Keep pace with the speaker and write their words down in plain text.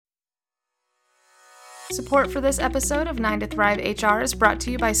Support for this episode of 9 to Thrive HR is brought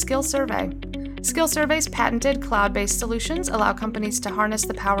to you by Skill Survey. Skill Survey's patented cloud-based solutions allow companies to harness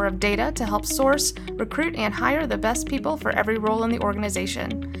the power of data to help source, recruit, and hire the best people for every role in the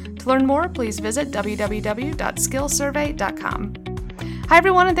organization. To learn more, please visit www.skillsurvey.com. Hi,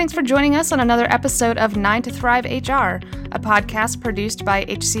 everyone, and thanks for joining us on another episode of 9 to Thrive HR, a podcast produced by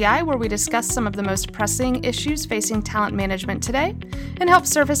HCI where we discuss some of the most pressing issues facing talent management today and help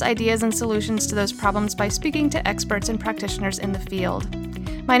surface ideas and solutions to those problems by speaking to experts and practitioners in the field.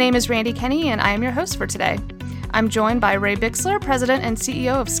 My name is Randy Kenny, and I am your host for today. I'm joined by Ray Bixler, President and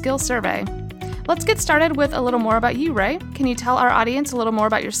CEO of Skill Survey. Let's get started with a little more about you, Ray. Can you tell our audience a little more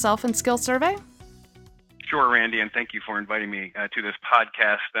about yourself and Skill Survey? Sure, Randy, and thank you for inviting me to this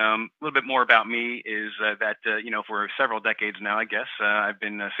podcast. A little bit more about me is that for several decades now, I guess, I've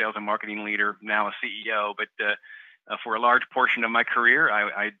been a sales and marketing leader, now a CEO, but for a large portion of my career,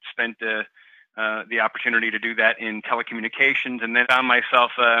 I spent the opportunity to do that in telecommunications, and then found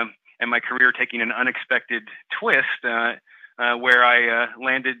myself and my career taking an unexpected twist where I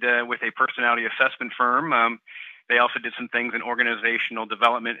landed with a personality assessment firm. They also did some things in organizational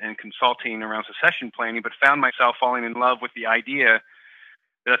development and consulting around succession planning, but found myself falling in love with the idea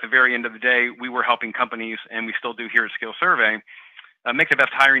that at the very end of the day, we were helping companies, and we still do here at Skill Survey, make the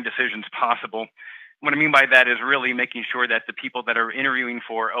best hiring decisions possible. What I mean by that is really making sure that the people that are interviewing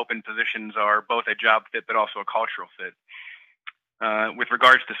for open positions are both a job fit, but also a cultural fit. With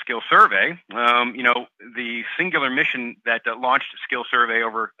regards to Skill Survey, the singular mission that launched Skill Survey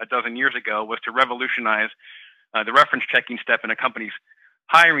over a dozen years ago was to revolutionize the reference checking step in a company's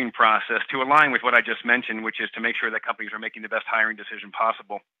hiring process to align with what I just mentioned, which is to make sure that companies are making the best hiring decision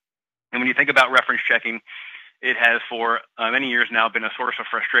possible. And when you think about reference checking, it has for many years now been a source of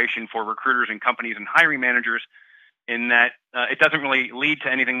frustration for recruiters and companies and hiring managers in that it doesn't really lead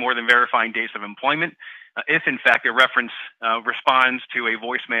to anything more than verifying dates of employment. If, in fact, a reference responds to a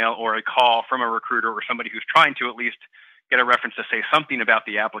voicemail or a call from a recruiter or somebody who's trying to at least get a reference to say something about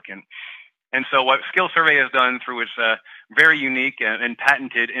the applicant. And so what Skill Survey has done through its very unique and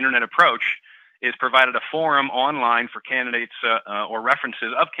patented internet approach is provided a forum online for candidates or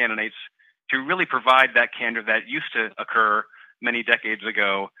references of candidates to really provide that candor that used to occur many decades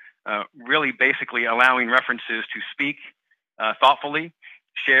ago, really basically allowing references to speak thoughtfully,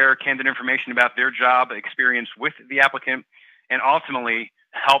 share candid information about their job experience with the applicant, and ultimately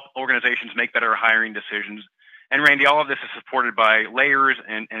help organizations make better hiring decisions. And Randy, all of this is supported by layers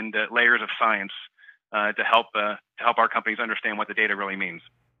and layers of science to help our companies understand what the data really means.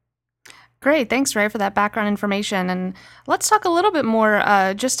 Great. Thanks, Ray, for that background information. And let's talk a little bit more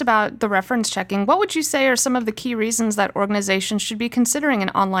just about the reference checking. What would you say are some of the key reasons that organizations should be considering an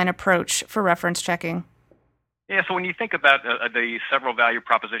online approach for reference checking? Yeah, so when you think about the several value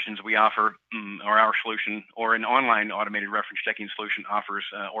propositions we offer, or our solution, or an online automated reference checking solution offers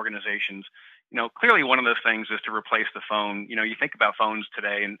organizations, clearly one of those things is to replace the phone. You think about phones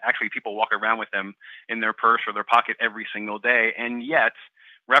today, and actually people walk around with them in their purse or their pocket every single day, and yet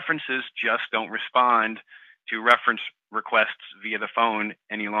references just don't respond to reference requests via the phone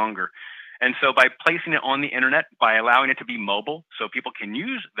any longer. And so by placing it on the internet, by allowing it to be mobile, so people can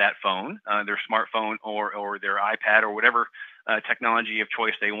use that phone, their smartphone or their iPad or whatever technology of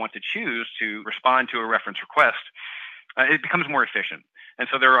choice they want to choose to respond to a reference request, it becomes more efficient. And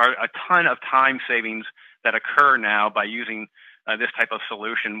so there are a ton of time savings that occur now by using this type of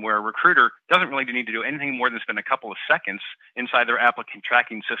solution where a recruiter doesn't really need to do anything more than spend a couple of seconds inside their applicant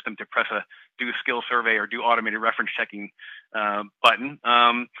tracking system to press a do skill survey or do automated reference checking button.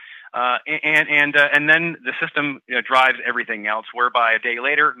 And then the system drives everything else, whereby a day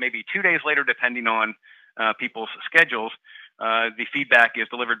later, maybe 2 days later, depending on people's schedules, the feedback is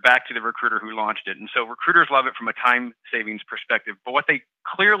delivered back to the recruiter who launched it. And so recruiters love it from a time savings perspective. But what they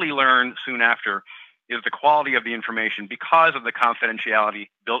clearly learn soon after is the quality of the information, because of the confidentiality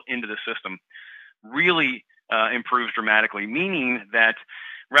built into the system, really improves dramatically, meaning that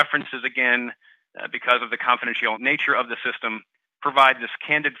references, again, because of the confidential nature of the system, provide this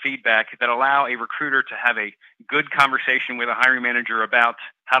candid feedback that allow a recruiter to have a good conversation with a hiring manager about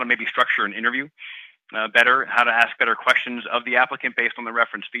how to maybe structure an interview better, how to ask better questions of the applicant based on the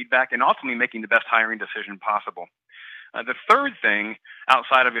reference feedback, and ultimately making the best hiring decision possible. The third thing,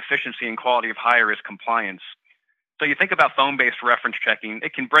 outside of efficiency and quality of hire, is compliance. So you think about phone-based reference checking,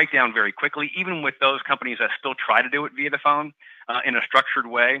 it can break down very quickly, even with those companies that still try to do it via the phone in a structured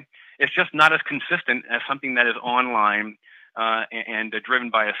way. It's just not as consistent as something that is online and driven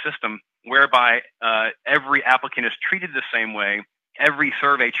by a system whereby every applicant is treated the same way. Every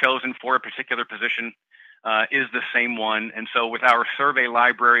survey chosen for a particular position is the same one. And so with our survey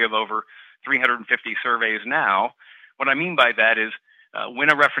library of over 350 surveys now. What I mean by that is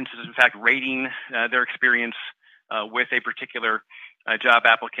when a reference is in fact rating their experience with a particular job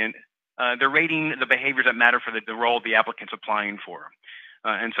applicant, they're rating the behaviors that matter for the role the applicant's applying for.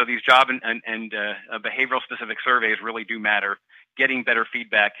 And so these job and behavioral specific surveys really do matter, getting better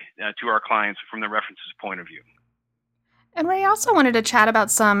feedback to our clients from the references point of view. And Ray, I also wanted to chat about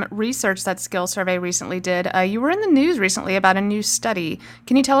some research that SkillSurvey recently did. You were in the news recently about a new study.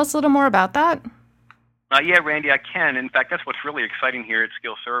 Can you tell us a little more about that? Yeah, Randy, I can. In fact, that's what's really exciting here at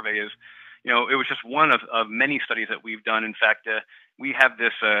SkillSurvey is, it was just one of many studies that we've done. In fact, we have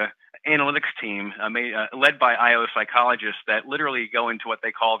this analytics team led by IO psychologists that literally go into what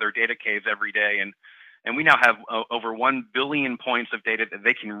they call their data caves every day. And we now have over 1 billion points of data that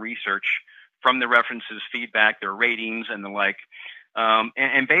they can research from the references, feedback, their ratings, and the like.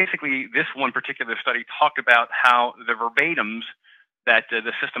 And basically, this one particular study talked about how the verbatims that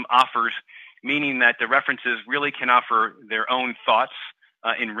the system offers, meaning that the references really can offer their own thoughts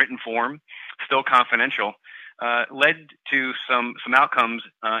in written form, still confidential, led to some outcomes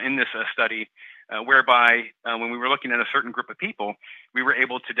in this study whereby when we were looking at a certain group of people, we were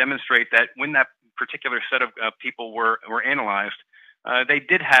able to demonstrate that when that particular set of people were analyzed, they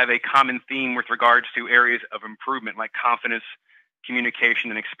did have a common theme with regards to areas of improvement like confidence,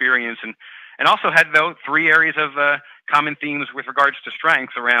 communication, and experience, and also had, though, 3 areas of common themes with regards to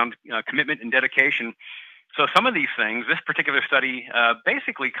strengths around commitment and dedication. So some of these things, this particular study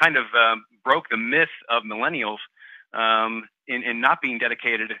basically kind of broke the myth of millennials in not being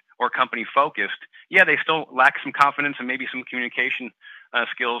dedicated or company focused. Yeah, they still lack some confidence and maybe some communication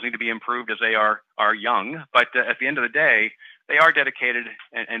skills need to be improved as they are young. But at the end of the day, they are dedicated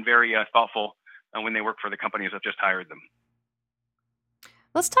and very thoughtful when they work for the companies that just hired them.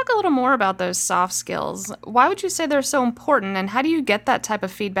 Let's talk a little more about those soft skills. Why would you say they're so important, and how do you get that type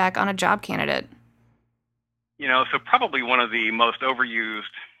of feedback on a job candidate? So probably one of the most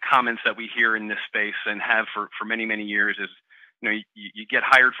overused comments that we hear in this space and have for many, many years is, you get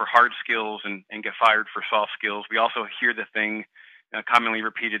hired for hard skills and get fired for soft skills. We also hear the thing commonly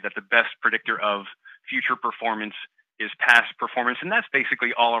repeated that the best predictor of future performance is past performance, and that's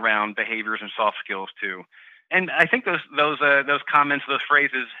basically all around behaviors and soft skills too. And I think those comments, those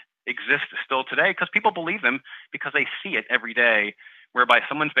phrases exist still today because people believe them because they see it every day, whereby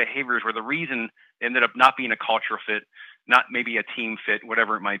someone's behaviors were the reason they ended up not being a cultural fit, not maybe a team fit,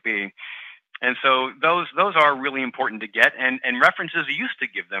 whatever it might be. And so those are really important to get, and references used to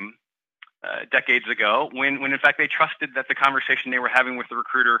give them decades ago when in fact they trusted that the conversation they were having with the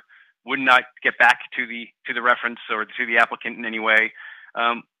recruiter would not get back to the reference or to the applicant in any way.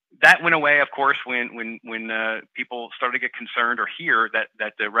 That went away, of course, when people started to get concerned or hear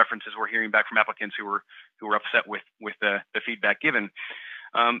that the references were hearing back from applicants who were upset with the feedback given.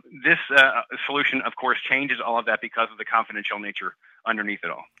 This solution, of course, changes all of that because of the confidential nature underneath it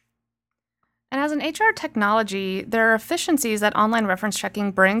all. And as an HR technology, there are efficiencies that online reference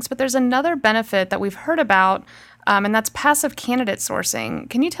checking brings, but there's another benefit that we've heard about, and that's passive candidate sourcing.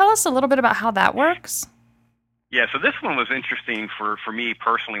 Can you tell us a little bit about how that works? Yeah, so this one was interesting for me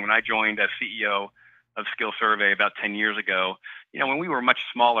personally. When I joined as CEO of SkillSurvey about 10 years ago, when we were much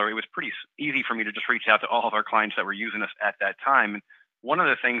smaller, it was pretty easy for me to just reach out to all of our clients that were using us at that time. And one of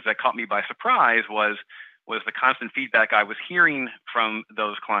the things that caught me by surprise was the constant feedback I was hearing from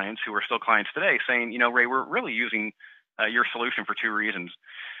those clients who are still clients today saying, Ray, we're really using your solution for 2 reasons.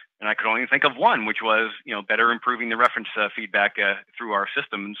 And I could only think of one, which was, better improving the reference feedback through our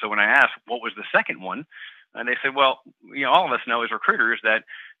system. And so when I asked what was the second one, and they said, well, all of us know as recruiters that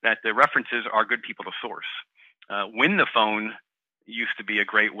the references are good people to source. When the phone used to be a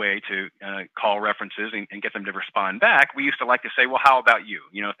great way to call references and get them to respond back, we used to like to say, well, how about you?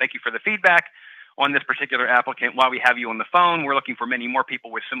 Thank you for the feedback on this particular applicant. While we have you on the phone, we're looking for many more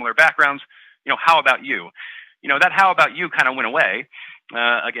people with similar backgrounds. How about you? That how about you kind of went away,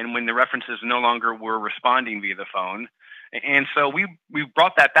 again, when the references no longer were responding via the phone. And so we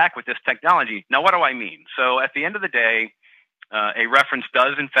brought that back with this technology. Now, what do I mean? So at the end of the day, a reference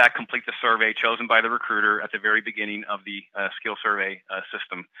does, in fact, complete the survey chosen by the recruiter at the very beginning of the SkillSurvey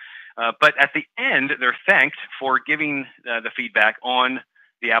system. But at the end, they're thanked for giving the feedback on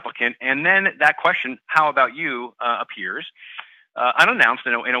the applicant. And then that question, how about you, appears unannounced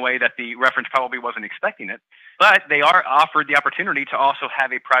in a way that the reference probably wasn't expecting it. But they are offered the opportunity to also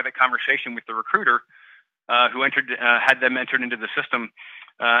have a private conversation with the recruiter who had them entered into the system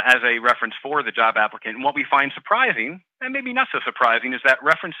as a reference for the job applicant. And what we find surprising, and maybe not so surprising, is that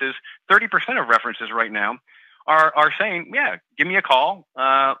 30% of references right now are saying, yeah, give me a call,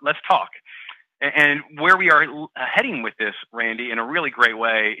 let's talk. And where we are heading with this, Randy, in a really great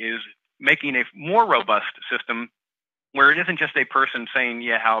way is making a more robust system where it isn't just a person saying,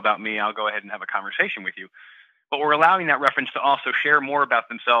 yeah, how about me? I'll go ahead and have a conversation with you. But we're allowing that reference to also share more about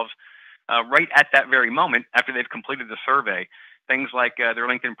themselves right at that very moment after they've completed the survey. Things like their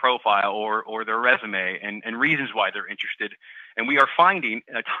LinkedIn profile or their resume and reasons why they're interested. And we are finding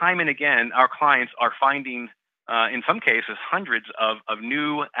time and again, our clients are finding, in some cases, hundreds of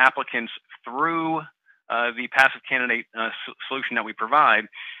new applicants through the passive candidate solution that we provide.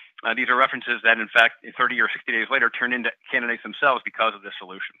 These are references that, in fact, 30 or 60 days later, turn into candidates themselves because of this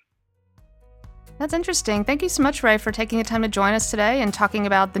solution. That's interesting. Thank you so much, Ray, for taking the time to join us today and talking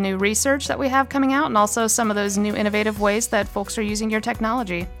about the new research that we have coming out and also some of those new innovative ways that folks are using your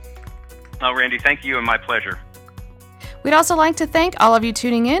technology. Oh, Randy, thank you and my pleasure. We'd also like to thank all of you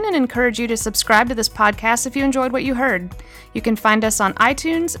tuning in and encourage you to subscribe to this podcast if you enjoyed what you heard. You can find us on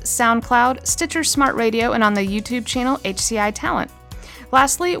iTunes, SoundCloud, Stitcher Smart Radio, and on the YouTube channel HCI Talent.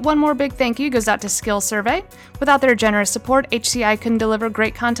 Lastly, one more big thank you goes out to Skill Survey. Without their generous support, HCI couldn't deliver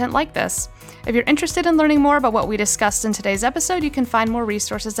great content like this. If you're interested in learning more about what we discussed in today's episode, you can find more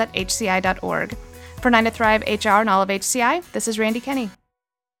resources at hci.org. For 9 to Thrive HR and all of HCI, this is Randy Kenny.